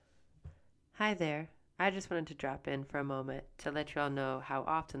Hi there. I just wanted to drop in for a moment to let you all know how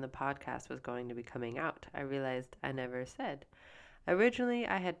often the podcast was going to be coming out. I realized I never said. Originally,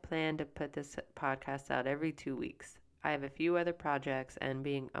 I had planned to put this podcast out every 2 weeks. I have a few other projects, and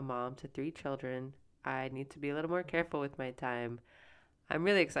being a mom to 3 children, I need to be a little more careful with my time. I'm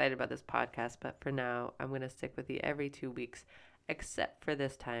really excited about this podcast, but for now, I'm going to stick with the every 2 weeks, except for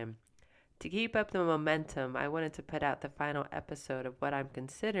this time. To keep up the momentum, I wanted to put out the final episode of what I'm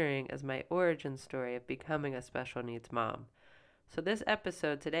considering as my origin story of becoming a special needs mom. So, this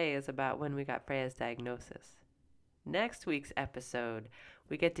episode today is about when we got Freya's diagnosis. Next week's episode,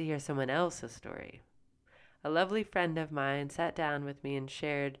 we get to hear someone else's story. A lovely friend of mine sat down with me and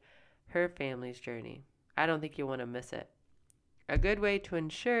shared her family's journey. I don't think you'll want to miss it. A good way to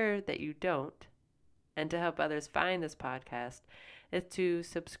ensure that you don't, and to help others find this podcast, is to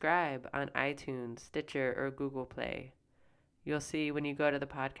subscribe on iTunes, Stitcher, or Google Play. You'll see when you go to the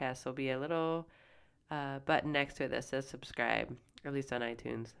podcast, there'll be a little button next to it that says subscribe, or at least on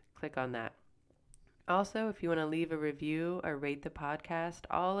iTunes. Click on that. Also, if you want to leave a review or rate the podcast,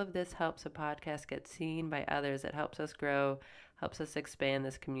 all of this helps the podcast get seen by others. It helps us grow, helps us expand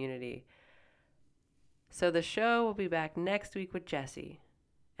this community. So the show will be back next week with Jesse,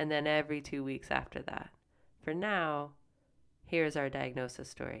 and then every 2 weeks after that. For now, here's our diagnosis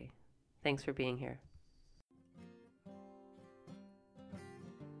story. Thanks for being here.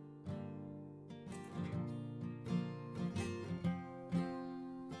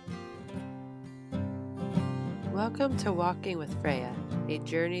 Welcome to Walking with Freya, a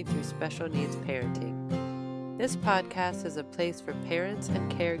journey through special needs parenting. This podcast is a place for parents and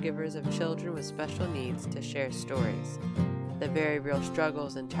caregivers of children with special needs to share stories, the very real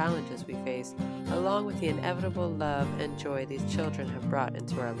struggles and challenges we face, along with the inevitable love and joy these children have brought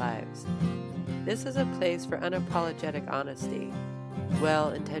into our lives. This is a place for unapologetic honesty,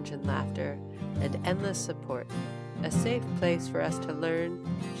 well-intentioned laughter, and endless support. A safe place for us to learn,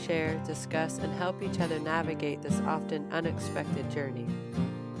 share, discuss, and help each other navigate this often unexpected journey.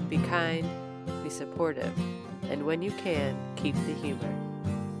 Be kind, be supportive, and when you can, keep the humor.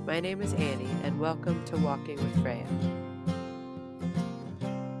 My name is Annie, and welcome to Walking with Freya.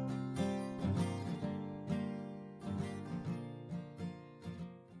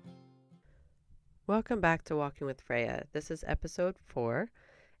 Welcome back to Walking with Freya. This is episode 4.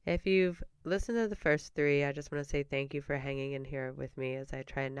 If you've listened to the first 3, I just want to say thank you for hanging in here with me as I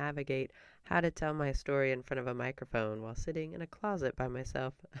try and navigate how to tell my story in front of a microphone while sitting in a closet by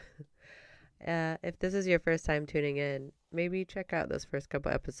myself. If this is your first time tuning in, maybe check out those first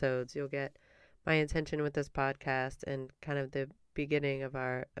couple episodes. You'll get my intention with this podcast and kind of the beginning of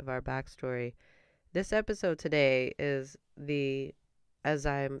our backstory. This episode today is as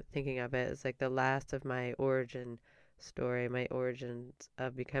I'm thinking of it, it's like the last of my origin story, my origins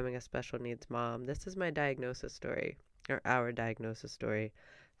of becoming a special needs mom. This is my diagnosis story, or our diagnosis story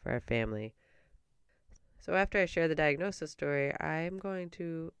for our family. So after I share the diagnosis story, I'm going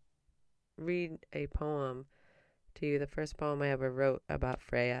to read a poem to you, the first poem I ever wrote about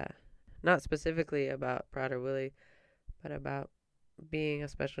Freya. Not specifically about Prader-Willi, but about being a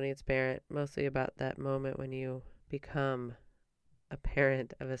special needs parent, mostly about that moment when you become a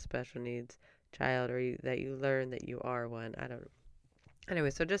parent of a special needs child, or that you learn that you are one. I don't know. Anyway,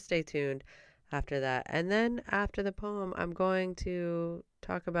 so just stay tuned after that. And then after the poem, I'm going to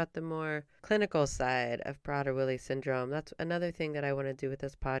talk about the more clinical side of Prader-Willi syndrome. That's another thing that I want to do with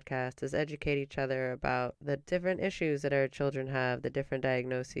this podcast, is educate each other about the different issues that our children have, the different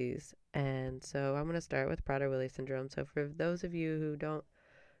diagnoses. And so I'm going to start with Prader-Willi syndrome. So for those of you who don't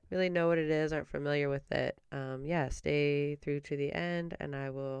really know what it is, aren't familiar with it, stay through to the end, and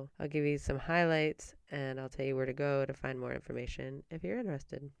I'll give you some highlights, and I'll tell you where to go to find more information if you're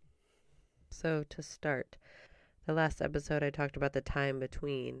interested. So to start, the last episode I talked about the time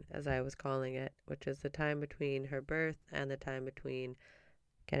between, as I was calling it, which is the time between her birth and the time between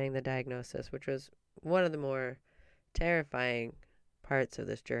getting the diagnosis, which was one of the more terrifying parts of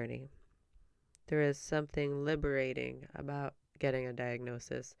this journey. There is something liberating about getting a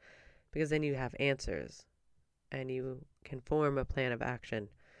diagnosis, because then you have answers and you can form a plan of action.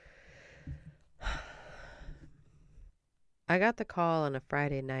 I got the call on a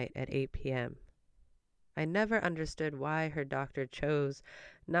Friday night at 8 p.m. I never understood why her doctor chose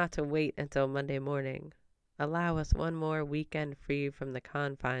not to wait until Monday morning, allow us one more weekend free from the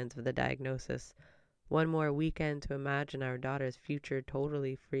confines of the diagnosis, one more weekend to imagine our daughter's future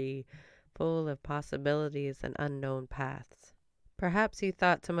totally free, full of possibilities and unknown paths. Perhaps he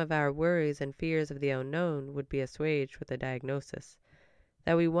thought some of our worries and fears of the unknown would be assuaged with a diagnosis,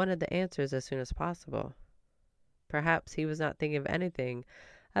 that we wanted the answers as soon as possible. Perhaps he was not thinking of anything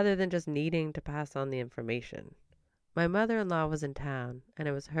other than just needing to pass on the information. My mother-in-law was in town, and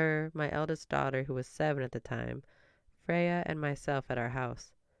it was her, my eldest daughter, who was 7 at the time, Freya, and myself at our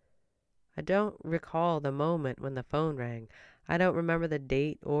house. I don't recall the moment when the phone rang. I don't remember the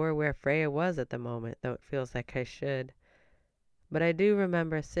date or where Freya was at the moment, though it feels like I should. But I do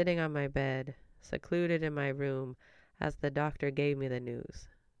remember sitting on my bed, secluded in my room, as the doctor gave me the news.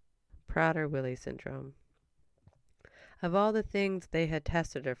 Prader-Willi syndrome. Of all the things they had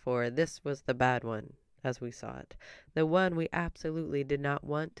tested her for, this was the bad one, as we saw it. The one we absolutely did not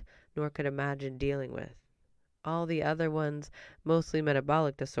want nor could imagine dealing with. All the other ones, mostly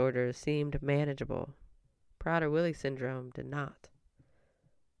metabolic disorders, seemed manageable. Prader-Willi syndrome did not.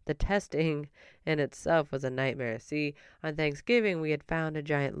 The testing in itself was a nightmare. See, on Thanksgiving we had found a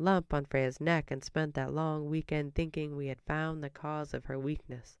giant lump on Freya's neck and spent that long weekend thinking we had found the cause of her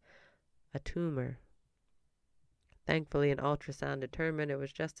weakness. A tumor. Thankfully, an ultrasound determined it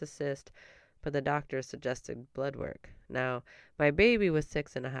was just a cyst, but the doctor suggested blood work. Now, my baby was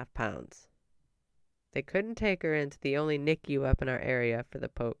 6.5 pounds. They couldn't take her into the only NICU up in our area for the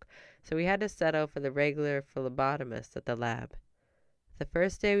poke, so we had to settle for the regular phlebotomist at the lab. The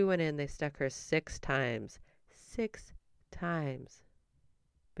first day we went in, they stuck her 6 times. 6 times.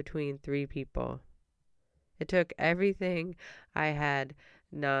 Between 3 people. It took everything I had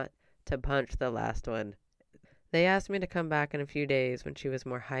not to punch the last one. They asked me to come back in a few days when she was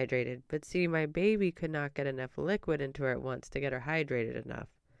more hydrated, but see, my baby could not get enough liquid into her at once to get her hydrated enough.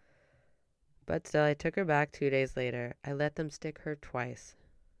 But still, I took her back 2 days later. I let them stick her twice,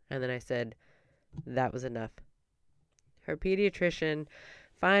 and then I said that was enough. Her pediatrician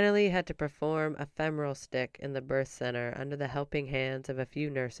finally had to perform a femoral stick in the birth center under the helping hands of a few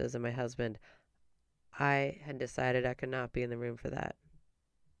nurses and my husband. I had decided I could not be in the room for that.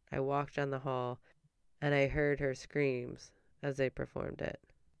 I walked down the hall, and I heard her screams as they performed it.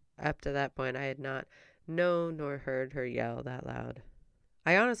 Up to that point, I had not known nor heard her yell that loud.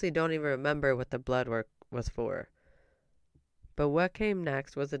 I honestly don't even remember what the blood work was for. But what came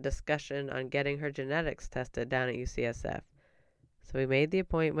next was a discussion on getting her genetics tested down at UCSF. So we made the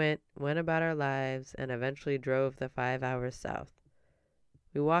appointment, went about our lives, and eventually drove the 5 hours south.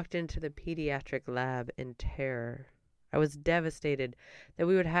 We walked into the pediatric lab in terror. I was devastated that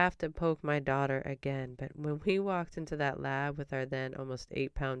we would have to poke my daughter again, but when we walked into that lab with our then almost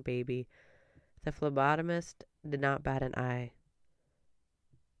 8-pound baby, the phlebotomist did not bat an eye.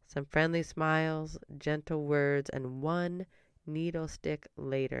 Some friendly smiles, gentle words, and 1 needle stick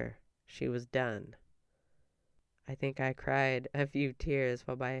later, she was done. I think I cried a few tears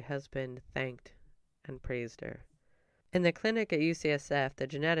while my husband thanked and praised her. In the clinic at UCSF, the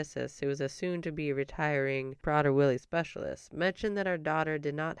geneticist, who was a soon-to-be retiring Prader-Willi specialist, mentioned that our daughter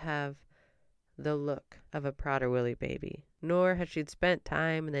did not have the look of a Prader-Willi baby, nor had she spent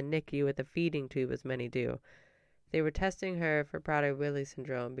time in the NICU with a feeding tube as many do. They were testing her for Prader-Willi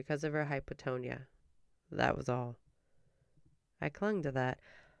syndrome because of her hypotonia. That was all. I clung to that.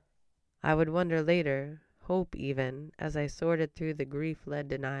 I would wonder later, hope even, as I sorted through the grief-led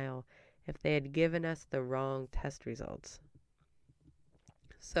denial, if they had given us the wrong test results.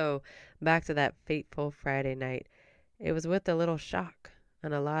 So, back to that fateful Friday night. It was with a little shock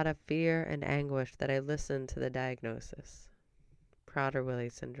and a lot of fear and anguish that I listened to the diagnosis. Prader-Willi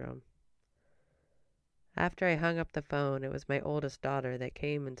syndrome. After I hung up the phone, it was my oldest daughter that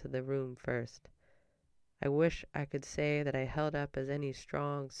came into the room first. I wish I could say that I held up as any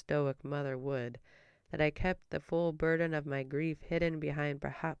strong, stoic mother would, that I kept the full burden of my grief hidden behind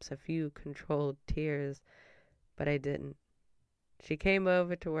perhaps a few controlled tears, but I didn't. She came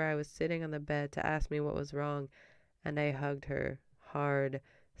over to where I was sitting on the bed to ask me what was wrong, and I hugged her hard,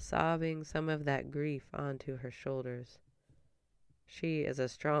 sobbing some of that grief onto her shoulders. She is a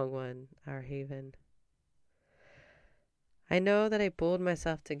strong one, our Haven. I know that I pulled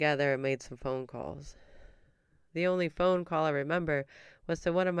myself together and made some phone calls. The only phone call I remember was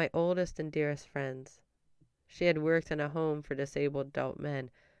to one of my oldest and dearest friends. She had worked in a home for disabled adult men,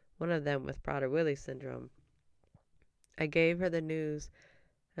 one of them with Prader-Willi syndrome. I gave her the news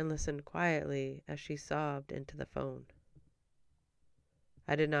and listened quietly as she sobbed into the phone.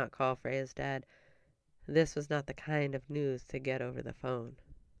 I did not call Freya's dad. This was not the kind of news to get over the phone.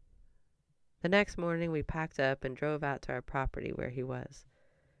 The next morning we packed up and drove out to our property where he was.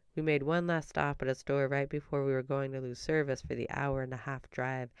 We made one last stop at a store right before we were going to lose service for the 1.5-hour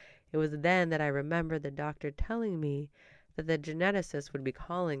drive. It was then that I remembered the doctor telling me that the geneticist would be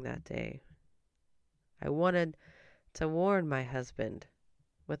calling that day. I wanted to warn my husband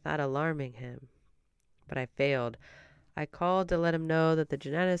without alarming him, but I failed. I called to let him know that the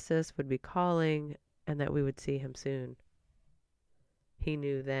geneticist would be calling and that we would see him soon. He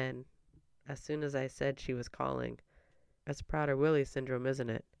knew then, as soon as I said she was calling. It's Prader-Willi syndrome, isn't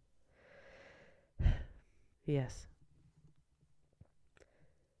it? Yes.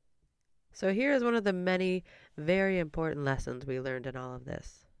 So here is one of the many very important lessons we learned in all of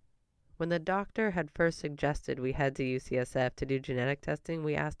this. When the doctor had first suggested we head to UCSF to do genetic testing,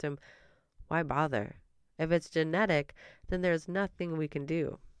 we asked him, why bother? If it's genetic, then there's nothing we can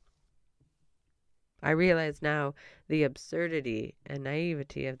do. I realize now the absurdity and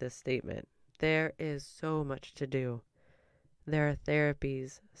naivety of this statement. There is so much to do. There are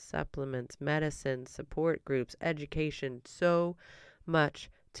therapies, supplements, medicine, support groups, education, so much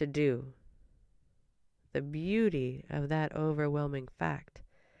to do. The beauty of that overwhelming fact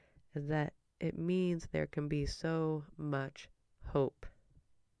is that it means there can be so much hope.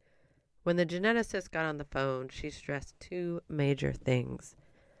 When the geneticist got on the phone, she stressed two major things: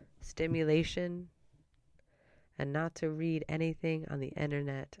 stimulation and not to read anything on the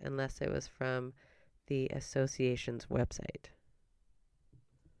internet unless it was from the association's website.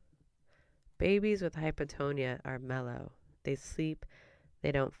 Babies with hypotonia are mellow. They sleep,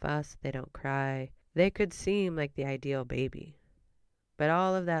 they don't fuss, they don't cry. They could seem like the ideal baby. But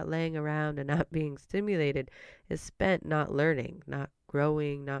all of that laying around and not being stimulated is spent not learning, not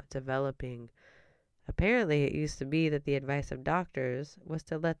growing, not developing. Apparently, it used to be that the advice of doctors was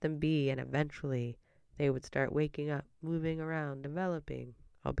to let them be, and eventually they would start waking up, moving around, developing,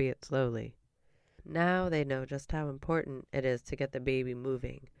 albeit slowly. Now they know just how important it is to get the baby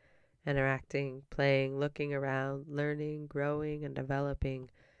moving, interacting, playing, looking around, learning, growing, and developing.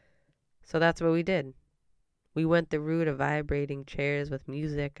 So that's what we did. We went the route of vibrating chairs with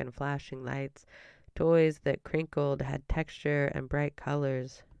music and flashing lights, toys that crinkled, had texture and bright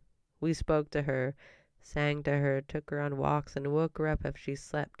colors. We spoke to her, sang to her, took her on walks, and woke her up if she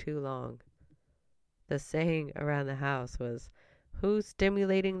slept too long. The saying around the house was, "Who's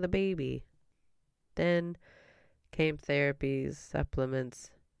stimulating the baby?" Then came therapies,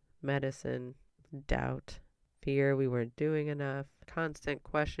 supplements, medicine, doubt, fear we weren't doing enough, constant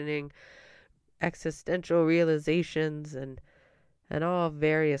questioning, existential realizations, and all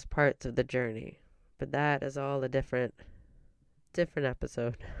various parts of the journey. But that is all a different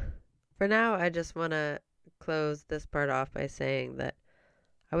episode. For now, I just want to close this part off by saying that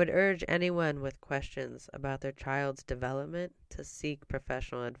I would urge anyone with questions about their child's development to seek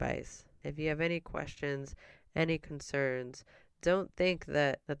professional advice. If you have any questions, any concerns, don't think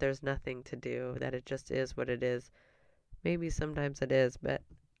that there's nothing to do, that it just is what it is. Maybe sometimes it is, but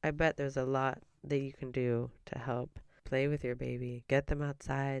I bet there's a lot that you can do to help. Play with your baby, get them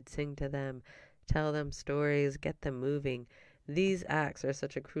outside, sing to them, tell them stories, get them moving. These acts are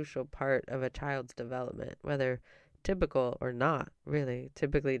such a crucial part of a child's development, whether typical or not, really,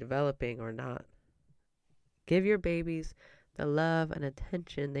 typically developing or not. Give your babies the love and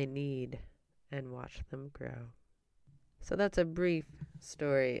attention they need and watch them grow. So that's a brief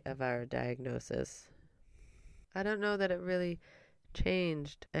story of our diagnosis. I don't know that it really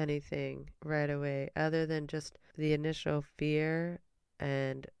changed anything right away other than just the initial fear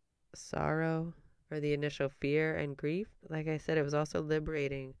and sorrow, or the initial fear and grief. Like I said, it was also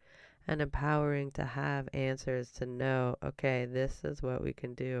liberating and empowering to have answers, to know, okay, this is what we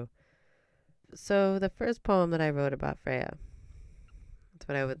can do. So the first poem that I wrote about Freya, that's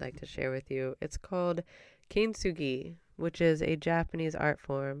what I would like to share with you. It's called Kintsugi, which is a Japanese art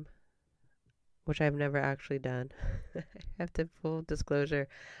form, which I've never actually done. I have to full disclosure,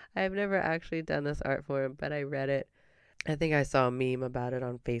 I have never actually done this art form, but I read it. I think I saw a meme about it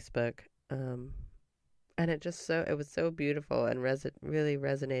on Facebook. And it was so beautiful and really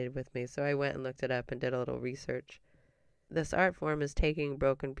resonated with me. So I went and looked it up and did a little research. This art form is taking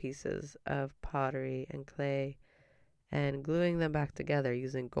broken pieces of pottery and clay and gluing them back together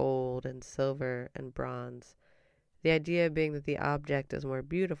using gold and silver and bronze. The idea being that the object is more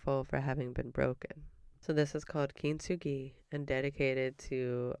beautiful for having been broken. So this is called Kintsugi and dedicated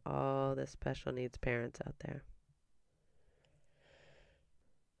to all the special needs parents out there.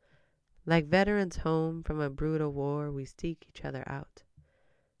 Like veterans home from a brutal war, we seek each other out,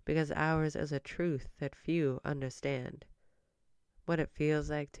 because ours is a truth that few understand. What it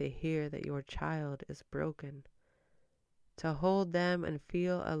feels like to hear that your child is broken. To hold them and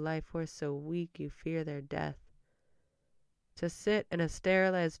feel a life force so weak you fear their death. To sit in a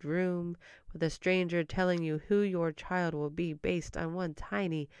sterilized room with a stranger telling you who your child will be based on one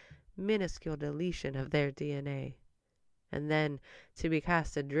tiny, minuscule deletion of their DNA. And then to be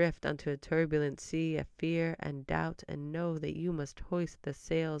cast adrift onto a turbulent sea of fear and doubt, and know that you must hoist the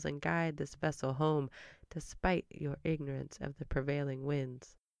sails and guide this vessel home, despite your ignorance of the prevailing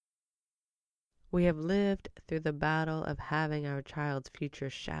winds. We have lived through the battle of having our child's future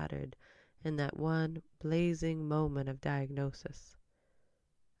shattered in that one blazing moment of diagnosis.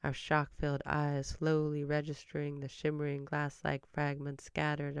 Our shock-filled eyes slowly registering the shimmering glass-like fragments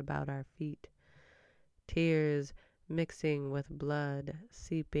scattered about our feet. Tears mixing with blood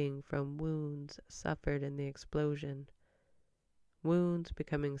seeping from wounds suffered in the explosion. Wounds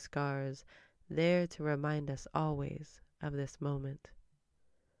becoming scars, there to remind us always of this moment.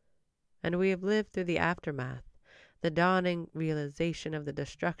 And we have lived through the aftermath, the dawning realization of the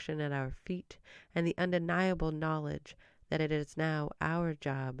destruction at our feet, and the undeniable knowledge that it is now our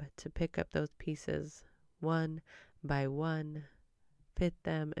job to pick up those pieces, one by one, fit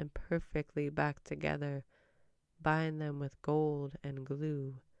them imperfectly back together, bind them with gold and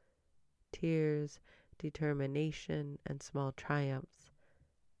glue, tears, determination, and small triumphs,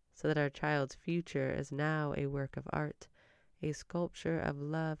 so that our child's future is now a work of art, a sculpture of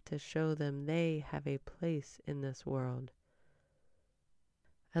love to show them they have a place in this world.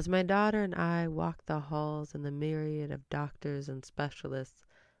 As my daughter and I walk the halls in the myriad of doctors and specialists,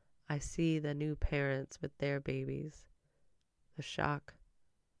 I see the new parents with their babies. The shock,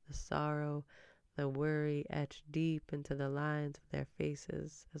 the sorrow, the worry etched deep into the lines of their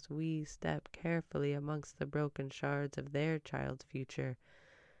faces as we step carefully amongst the broken shards of their child's future.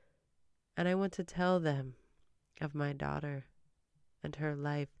 And I want to tell them of my daughter and her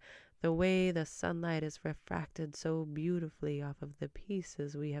life, the way the sunlight is refracted so beautifully off of the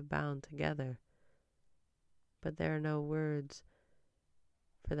pieces we have bound together. But there are no words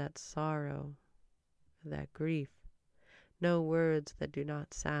for that sorrow, for that grief, no words that do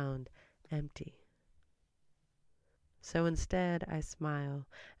not sound empty. So instead I smile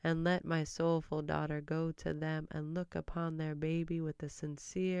and let my soulful daughter go to them and look upon their baby with the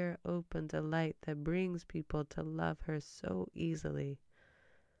sincere, open delight that brings people to love her so easily.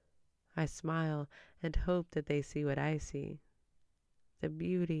 I smile and hope that they see what I see, the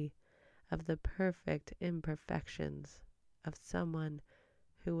beauty of the perfect imperfections of someone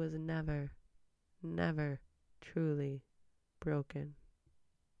who was never, never truly broken.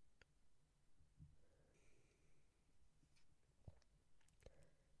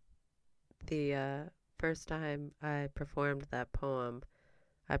 The first time I performed that poem,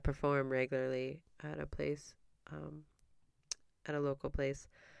 I perform regularly at a place, at a local place.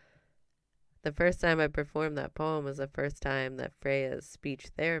 The first time I performed that poem was the first time that Freya's speech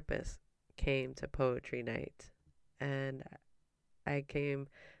therapist came to poetry night. And I came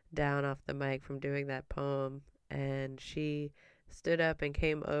down off the mic from doing that poem, and she stood up and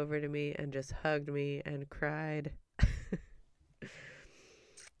came over to me and just hugged me and cried.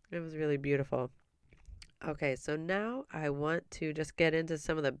 It was really beautiful. Okay, so now I want to just get into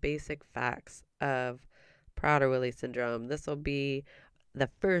some of the basic facts of Prader-Willi syndrome. This will be the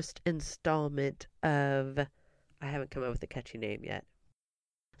first installment of, I haven't come up with a catchy name yet.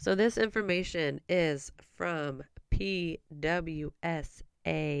 So this information is from pwsausa.org.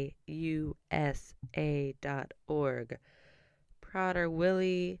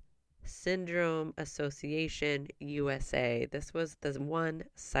 Prader-Willi Syndrome Association USA. This was the one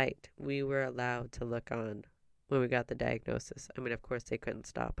site we were allowed to look on when we got the diagnosis. I mean, of course, they couldn't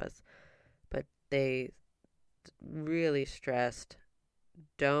stop us, but they really stressed,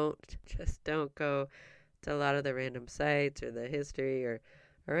 don't go to a lot of the random sites or the history or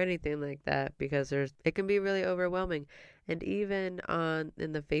anything like that, because it can be really overwhelming. And even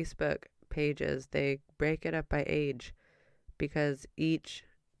in the Facebook pages, they break it up by age, because each,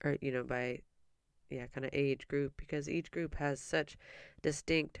 or by kind of age group, because each group has such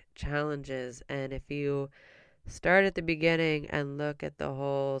distinct challenges. And if you start at the beginning and look at the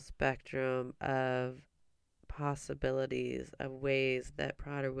whole spectrum of possibilities of ways that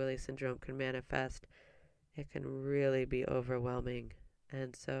Prader-Willi syndrome can manifest, it can really be overwhelming.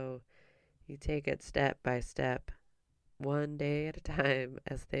 And so you take it step by step, one day at a time,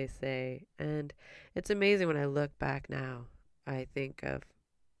 as they say. And it's amazing when I look back now. I think of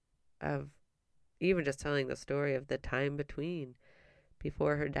even just telling the story of the time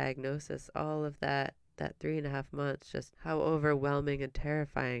before her diagnosis, all of that 3.5 months, just how overwhelming and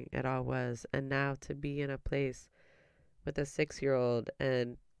terrifying it all was. And now to be in a place with a 6-year-old,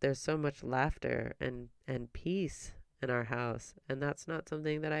 and there's so much laughter and peace in our house. And that's not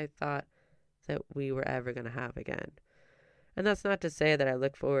something that I thought that we were ever going to have again. And that's not to say that I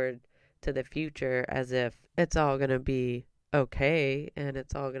look forward to the future as if it's all going to be okay and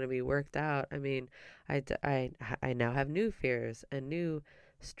it's all going to be worked out. I mean, I now have new fears and new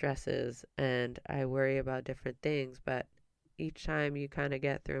stresses, and I worry about different things. But each time you kind of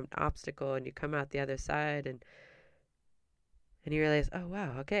get through an obstacle and you come out the other side, and you realize, oh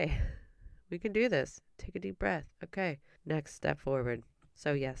wow, okay, We can do this. Take a deep breath. Okay. Next step forward.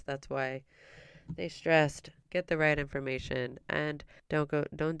 So yes, that's why they stressed, get the right information, and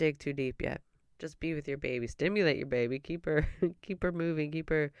don't dig too deep yet. Just be with your baby. Stimulate your baby. Keep her keep her moving, keep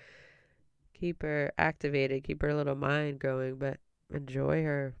her activated, keep her little mind going, but enjoy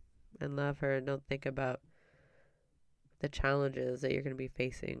her and love her, and don't think about the challenges that you're going to be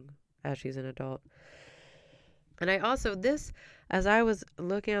facing as she's an adult. And I also, as I was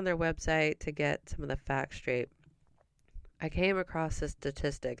looking on their website to get some of the facts straight, I came across this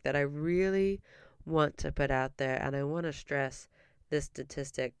statistic that I really want to put out there, and I want to stress this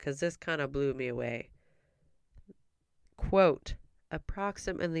statistic because this kind of blew me away. Quote,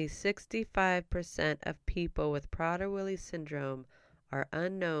 approximately 65% of people with Prader-Willi syndrome are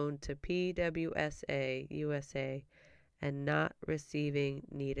unknown to PWSA USA and not receiving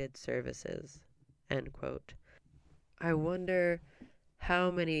needed services, end quote. I wonder how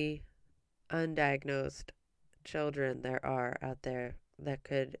many undiagnosed children there are out there that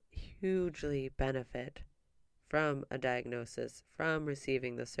could hugely benefit from a diagnosis, from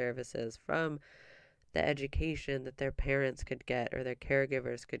receiving the services, from the education that their parents could get or their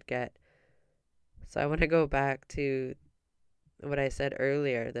caregivers could get. So I want to go back to what I said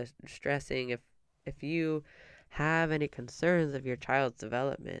earlier, the stressing if you have any concerns of your child's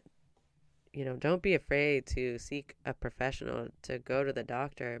development, don't be afraid to seek a professional, to go to the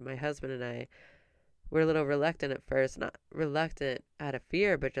doctor. My husband and I were a little reluctant at first, not reluctant out of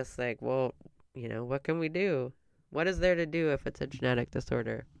fear, but just like, well, what can we do? What is there to do if it's a genetic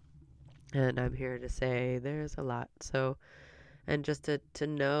disorder? And I'm here to say there's a lot. So, and just to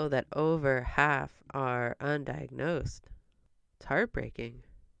know that over half are undiagnosed. It's heartbreaking.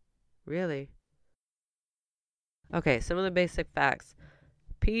 Really. Okay, some of the basic facts.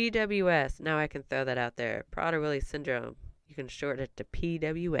 PWS, now I can throw that out there. Prader-Willi syndrome. You can shorten it to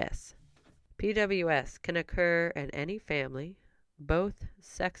PWS. PWS can occur in any family, both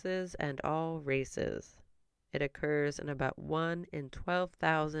sexes and all races. It occurs in about 1 in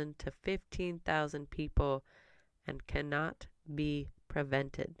 12,000 to 15,000 people and cannot be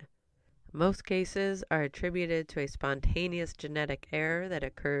prevented. Most cases are attributed to a spontaneous genetic error that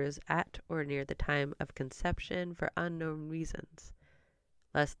occurs at or near the time of conception for unknown reasons.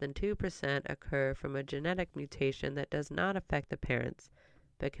 Less than 2% occur from a genetic mutation that does not affect the parents,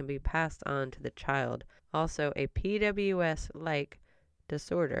 but can be passed on to the child. Also, a PWS-like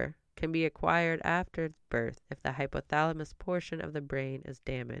disorder can be acquired after birth if the hypothalamus portion of the brain is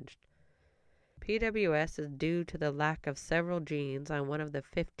damaged. PWS is due to the lack of several genes on one of the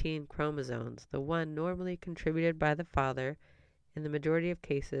 15 chromosomes, the one normally contributed by the father. In the majority of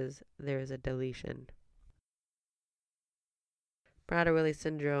cases, there is a deletion. Prader-Willi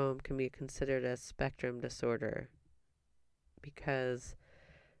syndrome can be considered a spectrum disorder because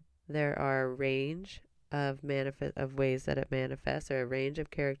there are a range of ways that it manifests, or a range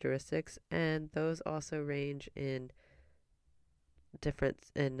of characteristics, and those also range in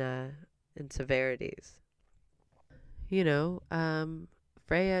difference in severities.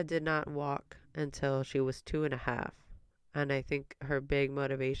 Freya did not walk until she was 2.5, and I think her big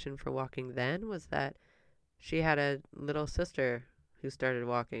motivation for walking then was that she had a little sister who started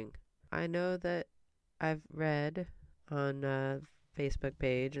walking. I know that I've read on Facebook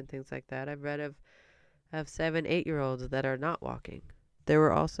page and things like that, I've read of 7-8-year-olds that are not walking. There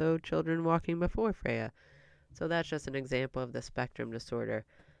were also children walking before Freya. So that's just an example of the spectrum disorder.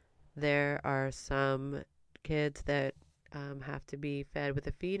 There are some kids that have to be fed with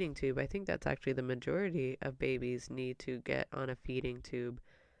a feeding tube. I think that's actually the majority of babies need to get on a feeding tube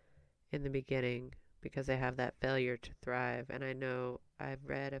in the beginning because they have that failure to thrive. And I know I've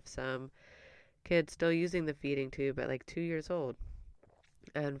read of some kids still using the feeding tube at like 2 years old,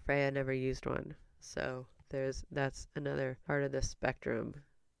 and Freya never used one. So that's another part of the spectrum.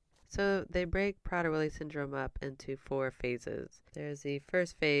 So they break Prader-Willi syndrome up into 4 phases. There's the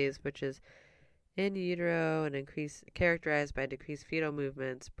first phase, which is in utero and characterized by decreased fetal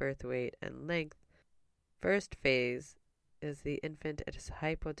movements, birth weight, and length. First phase is the infant is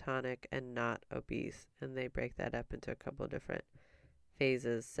hypotonic and not obese, and they break that up into a couple different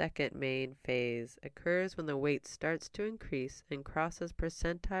phases. Second main phase occurs when the weight starts to increase and crosses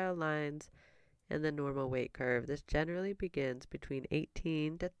percentile lines in the normal weight curve. This generally begins between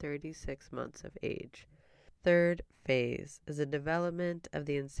 18 to 36 months of age. Third phase is the development of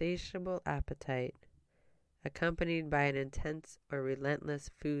the insatiable appetite, accompanied by an intense or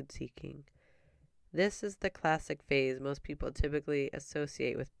relentless food seeking. This is the classic phase most people typically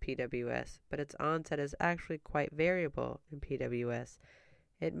associate with PWS, but its onset is actually quite variable in PWS.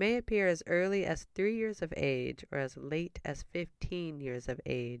 It may appear as early as 3 years of age or as late as 15 years of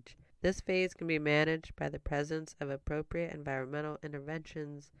age. This phase can be managed by the presence of appropriate environmental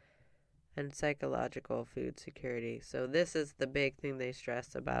interventions and psychological food security. So this is the big thing they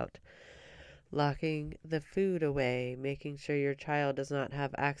stress about locking the food away, making sure your child does not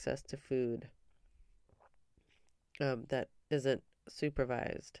have access to food that isn't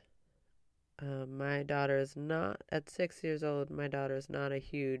supervised. My daughter is not, at 6 years old, my daughter is not a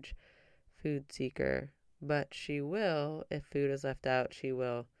huge food seeker, but she will, if food is left out, she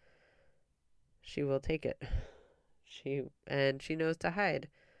will take it. She knows to hide.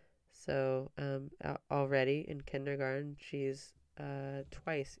 So already in kindergarten, she's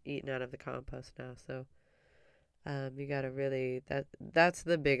twice eaten out of the compost now. So you gotta really, that's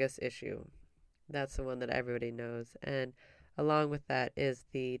the biggest issue. That's the one that everybody knows. And along with that is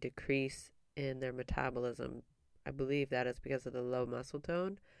the decrease in their metabolism. I believe that is because of the low muscle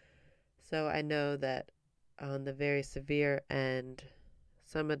tone. So I know that on the very severe end,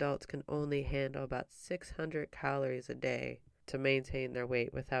 some adults can only handle about 600 calories a day to maintain their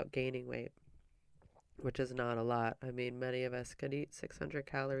weight without gaining weight, which is not a lot. I mean, many of us could eat 600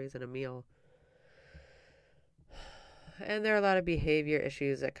 calories in a meal. And there are a lot of behavior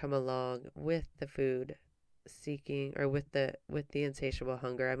issues that come along with the food seeking, or with the insatiable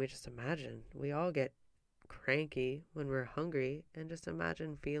hunger. I mean, just imagine, we all get cranky when we're hungry, and just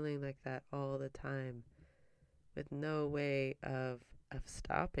imagine feeling like that all the time with no way of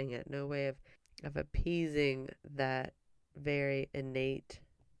stopping it, no way of appeasing that very innate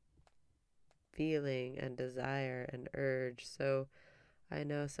feeling and desire and urge. So I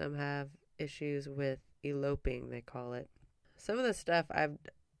know some have issues with eloping, they call it. Some of the stuff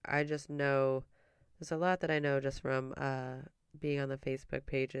I just know, there's a lot that I know just from being on the Facebook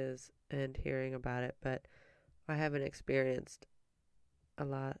pages and hearing about it, but I haven't experienced a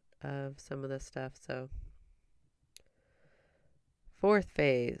lot of some of this stuff. So fourth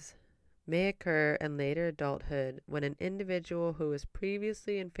phase may occur in later adulthood when an individual who was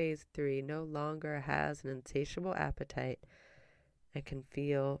previously in phase 3 no longer has an insatiable appetite and can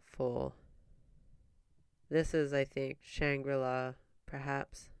feel full. This is, I think, Shangri-La,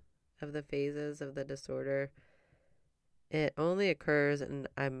 perhaps, of the phases of the disorder. It only occurs in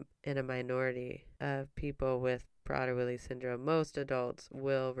a minority of people with Prader-Willi syndrome. Most adults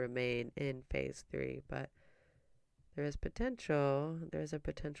will remain in phase 3, but there's a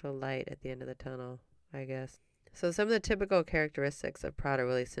potential light at the end of the tunnel, I guess. So some of the typical characteristics of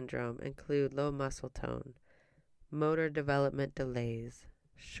Prader-Willi syndrome include low muscle tone, motor development delays,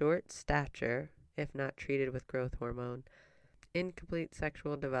 short stature, if not treated with growth hormone, incomplete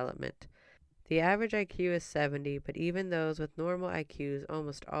sexual development. The average IQ is 70, but even those with normal IQs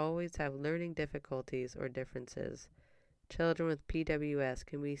almost always have learning difficulties or differences. Children with PWS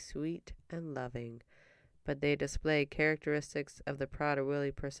can be sweet and loving, but they display characteristics of the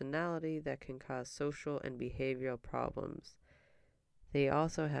Prader-Willi personality that can cause social and behavioral problems. They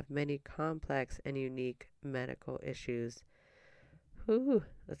also have many complex and unique medical issues.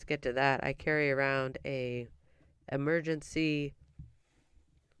 Let's get to that. I carry around a emergency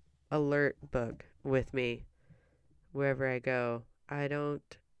alert book with me wherever I go. I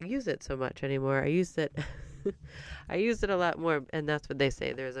don't use it so much anymore. I used it a lot more, and that's what they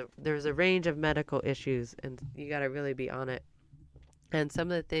say. There's a range of medical issues, and you got to really be on it. And some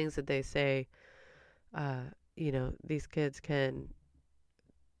of the things that they say, these kids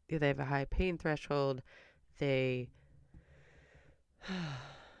they have a high pain threshold. They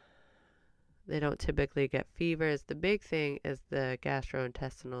don't typically get fevers. The big thing is the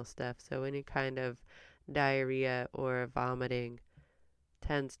gastrointestinal stuff. So any kind of diarrhea or vomiting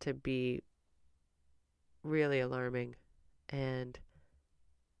tends to be really alarming. And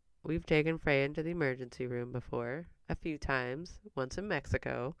we've taken Freya into the emergency room before, a few times, once in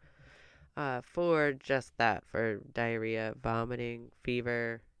Mexico, for just that, for diarrhea, vomiting,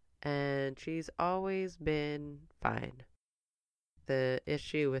 fever, and she's always been fine. The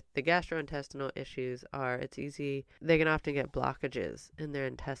issue with the gastrointestinal issues it's easy, they can often get blockages in their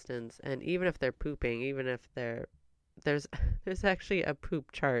intestines, and even if they're pooping, even if there's actually a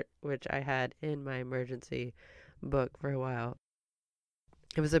poop chart, which I had in my emergency book for a while.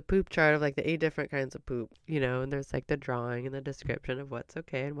 It was a poop chart of like the 8 different kinds of poop, and there's like the drawing and the description of what's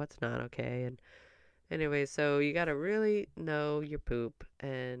okay and what's not okay. And anyway, so you got to really know your poop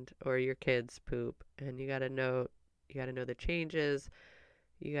or your kids' poop, and you got to know the changes.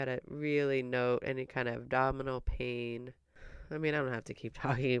 You got to really note any kind of abdominal pain. I mean, I don't have to keep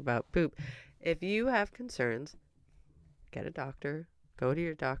talking about poop. If you have concerns, get a doctor. Go to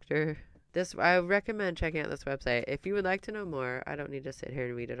your doctor. I recommend checking out this website. If you would like to know more, I don't need to sit here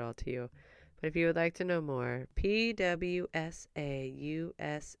and read it all to you. But if you would like to know more, pwsausa.org.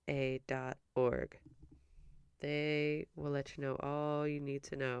 They will let you know all you need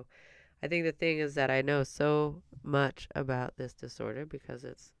to know. I think the thing is that I know so much about this disorder because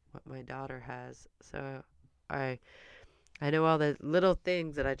it's what my daughter has. So I know all the little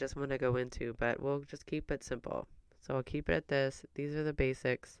things that I just want to go into, but we'll just keep it simple. So I'll keep it at this. These are the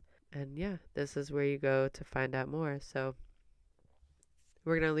basics. And yeah, this is where you go to find out more. So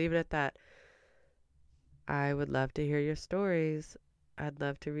we're going to leave it at that. I would love to hear your stories. I'd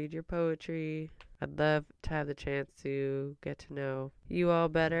love to read your poetry. I'd love to have the chance to get to know you all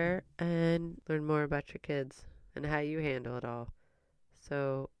better and learn more about your kids and how you handle it all.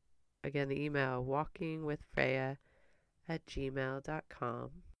 So again, the email, walkingwithfreya@gmail.com.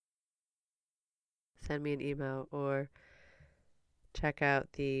 Send me an email or check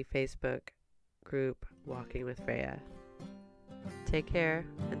out the Facebook group, Walking with Freya. Take care,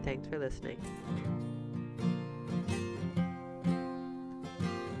 and thanks for listening.